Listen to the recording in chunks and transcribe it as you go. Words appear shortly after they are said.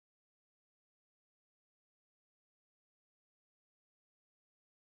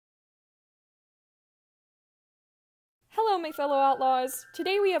Hello my fellow outlaws!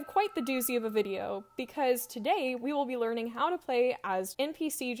 Today we have quite the doozy of a video, because today we will be learning how to play as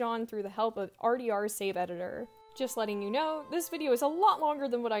NPC John through the help of RDR Save Editor. Just letting you know, this video is a lot longer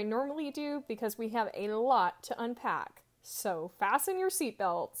than what I normally do because we have a lot to unpack. So fasten your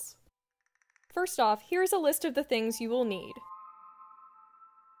seatbelts! First off, here's a list of the things you will need.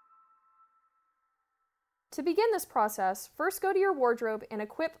 To begin this process, first go to your wardrobe and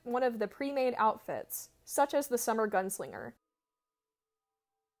equip one of the pre-made outfits, such as the Summer Gunslinger.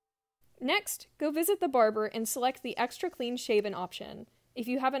 Next, go visit the barber and select the Extra Clean Shaven option. If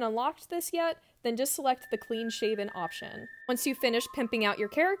you haven't unlocked this yet, then just select the Clean Shaven option. Once you've finished pimping out your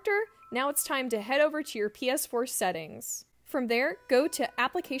character, now it's time to head over to your PS4 settings. From there, go to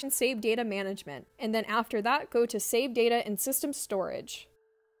Application Save Data Management, and then after that, go to Save Data and System Storage.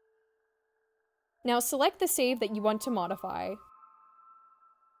 Now select the save that you want to modify.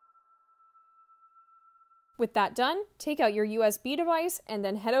 With that done, take out your USB device and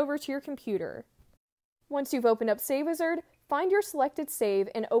then head over to your computer. Once you've opened up Save Wizard, find your selected save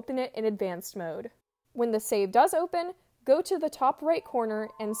and open it in advanced mode. When the save does open, go to the top right corner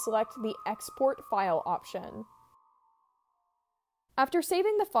and select the Export File option. After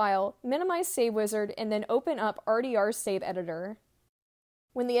saving the file, minimize Save Wizard and then open up RDR Save Editor.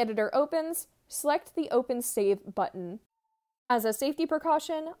 When the editor opens, select the Open Save button. As a safety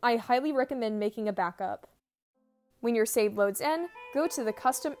precaution, I highly recommend making a backup. When your save loads in, go to the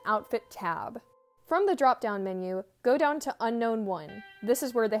Custom Outfit tab. From the drop-down menu, go down to Unknown 1. This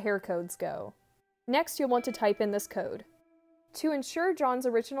is where the hair codes go. Next, you'll want to type in this code. To ensure John's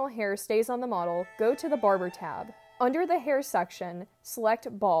original hair stays on the model, go to the Barber tab. Under the Hair section,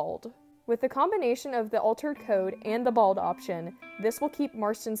 select Bald. With the combination of the altered code and the bald option, this will keep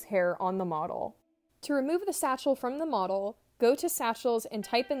Marston's hair on the model. To remove the satchel from the model, go to Satchels and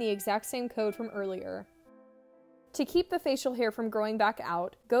type in the exact same code from earlier. To keep the facial hair from growing back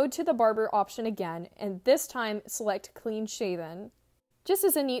out, go to the Barber option again, and this time select Clean Shaven. Just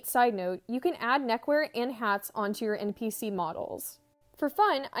as a neat side note, you can add neckwear and hats onto your NPC models. For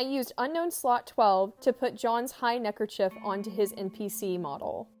fun, I used Unknown Slot 12 to put John's high neckerchief onto his NPC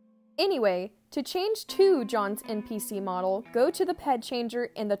model. Anyway, to change to John's NPC model, go to the PED changer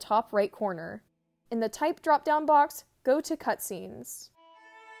in the top right corner. In the Type drop-down box, go to Cutscenes.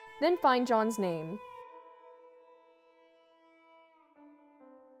 Then find John's name.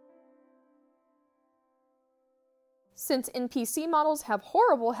 Since NPC models have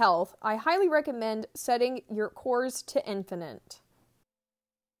horrible health, I highly recommend setting your cores to infinite.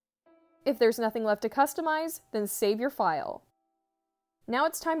 If there's nothing left to customize, then save your file. Now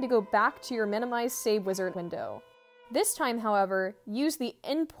it's time to go back to your Minimize Save Wizard window. This time, however, use the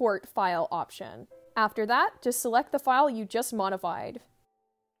Import File option. After that, just select the file you just modified.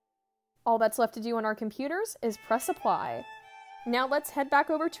 All that's left to do on our computers is press Apply. Now let's head back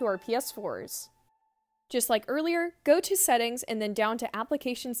over to our PS4s. Just like earlier, go to Settings and then down to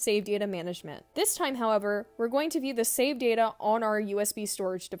Application Save Data Management. This time, however, we're going to view the save data on our USB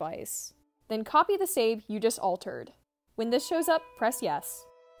storage device. Then copy the save you just altered. When this shows up, press Yes.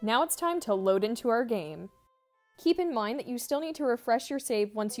 Now it's time to load into our game. Keep in mind that you still need to refresh your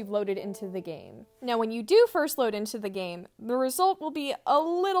save once you've loaded into the game. Now when you do first load into the game, the result will be a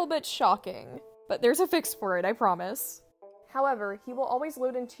little bit shocking. But there's a fix for it, I promise. However, he will always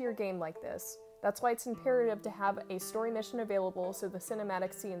load into your game like this. That's why it's imperative to have a story mission available so the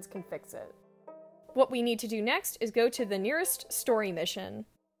cinematic scenes can fix it. What we need to do next is go to the nearest story mission.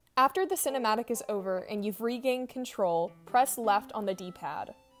 After the cinematic is over and you've regained control, press left on the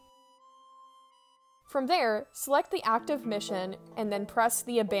D-pad. From there, select the active mission and then press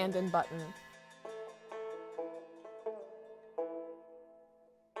the Abandon button.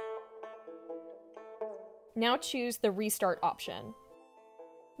 Now choose the Restart option.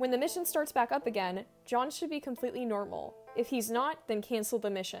 When the mission starts back up again, John should be completely normal. If he's not, then cancel the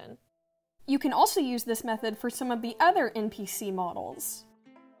mission. You can also use this method for some of the other NPC models.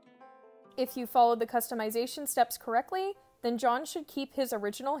 If you followed the customization steps correctly, then John should keep his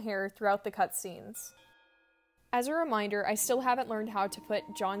original hair throughout the cutscenes. As a reminder, I still haven't learned how to put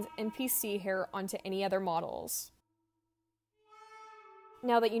John's NPC hair onto any other models.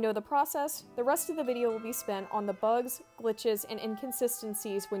 Now that you know the process, the rest of the video will be spent on the bugs, glitches, and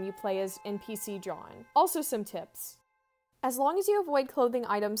inconsistencies when you play as NPC John. Also some tips. As long as you avoid clothing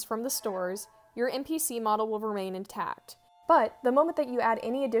items from the stores, your NPC model will remain intact. But the moment that you add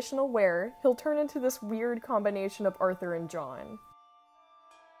any additional wear, he'll turn into this weird combination of Arthur and John.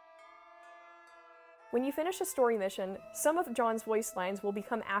 When you finish a story mission, some of John's voice lines will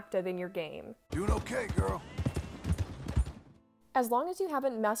become active in your game. Doing okay, girl. As long as you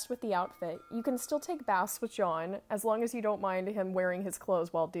haven't messed with the outfit, you can still take baths with John, as long as you don't mind him wearing his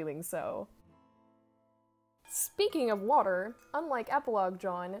clothes while doing so. Speaking of water, unlike Epilogue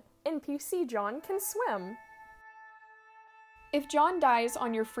John, NPC John can swim. If John dies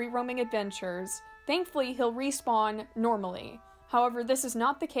on your free-roaming adventures, thankfully he'll respawn normally. However, this is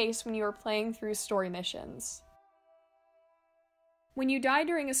not the case when you are playing through story missions. When you die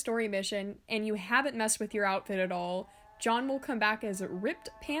during a story mission, and you haven't messed with your outfit at all, John will come back as Ripped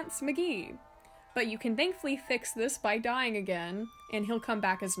Pants McGee. But you can thankfully fix this by dying again, and he'll come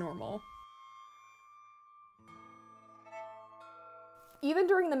back as normal. Even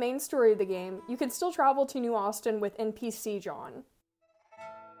during the main story of the game, you can still travel to New Austin with NPC John.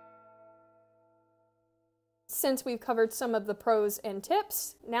 Since we've covered some of the pros and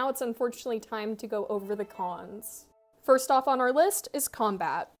tips, now it's unfortunately time to go over the cons. First off on our list is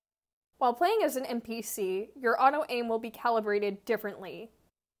combat. While playing as an NPC, your auto-aim will be calibrated differently.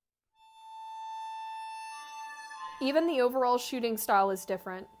 Even the overall shooting style is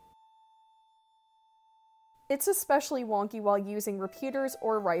different. It's especially wonky while using repeaters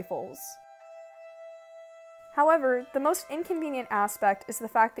or rifles. However, the most inconvenient aspect is the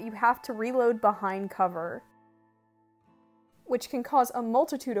fact that you have to reload behind cover, which can cause a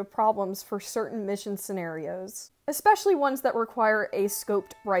multitude of problems for certain mission scenarios, especially ones that require a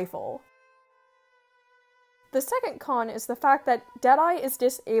scoped rifle. The second con is the fact that Deadeye is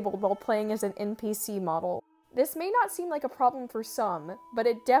disabled while playing as an NPC model. This may not seem like a problem for some, but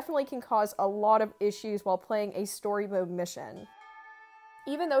it definitely can cause a lot of issues while playing a story mode mission.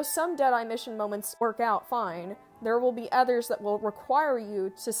 Even though some Deadeye mission moments work out fine, there will be others that will require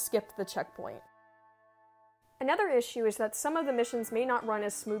you to skip the checkpoint. Another issue is that some of the missions may not run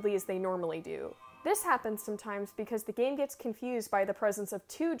as smoothly as they normally do. This happens sometimes because the game gets confused by the presence of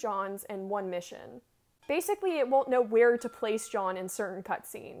 2 Johns in one mission. Basically, it won't know where to place John in certain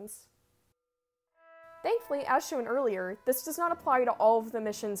cutscenes. Thankfully, as shown earlier, this does not apply to all of the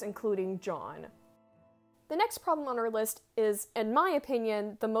missions including John. The next problem on our list is, in my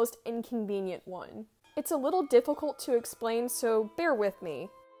opinion, the most inconvenient one. It's a little difficult to explain, so bear with me.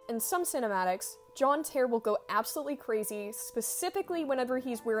 In some cinematics, John's hair will go absolutely crazy, specifically whenever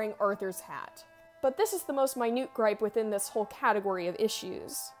he's wearing Arthur's hat. But this is the most minute gripe within this whole category of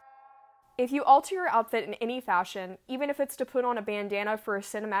issues. If you alter your outfit in any fashion, even if it's to put on a bandana for a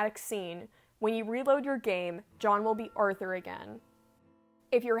cinematic scene, when you reload your game, John will be Arthur again.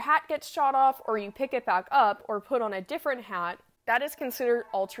 If your hat gets shot off, or you pick it back up, or put on a different hat, that is considered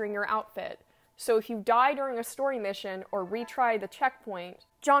altering your outfit. So if you die during a story mission, or retry the checkpoint,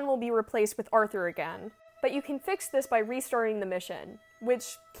 John will be replaced with Arthur again. But you can fix this by restarting the mission,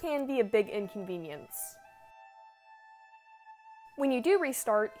 which can be a big inconvenience. When you do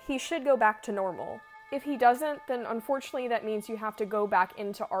restart, he should go back to normal. If he doesn't, then unfortunately that means you have to go back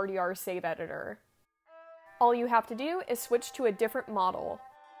into RDR Save Editor. All you have to do is switch to a different model.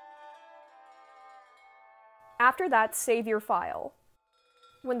 After that, save your file.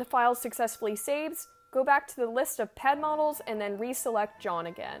 When the file successfully saves, go back to the list of ped models and then reselect John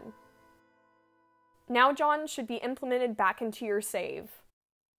again. Now John should be implemented back into your save.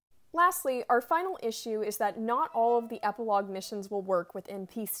 Lastly, our final issue is that not all of the Epilogue missions will work with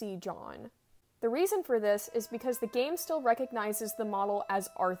NPC John. The reason for this is because the game still recognizes the model as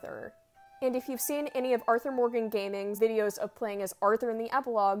Arthur. And if you've seen any of Arthur Morgan Gaming's videos of playing as Arthur in the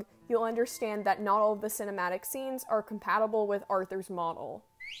Epilogue, you'll understand that not all of the cinematic scenes are compatible with Arthur's model.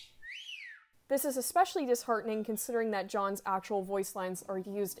 This is especially disheartening considering that John's actual voice lines are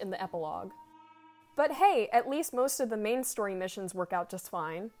used in the Epilogue. But hey, at least most of the main story missions work out just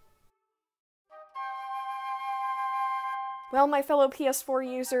fine. Well, my fellow PS4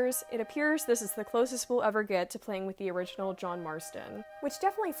 users, it appears this is the closest we'll ever get to playing with the original John Marston, which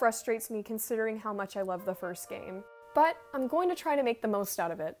definitely frustrates me considering how much I love the first game. But I'm going to try to make the most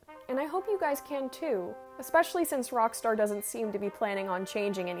out of it, and I hope you guys can too, especially since Rockstar doesn't seem to be planning on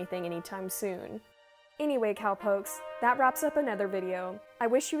changing anything anytime soon. Anyway, cowpokes, that wraps up another video. I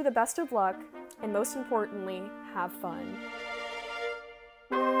wish you the best of luck, and most importantly, have fun.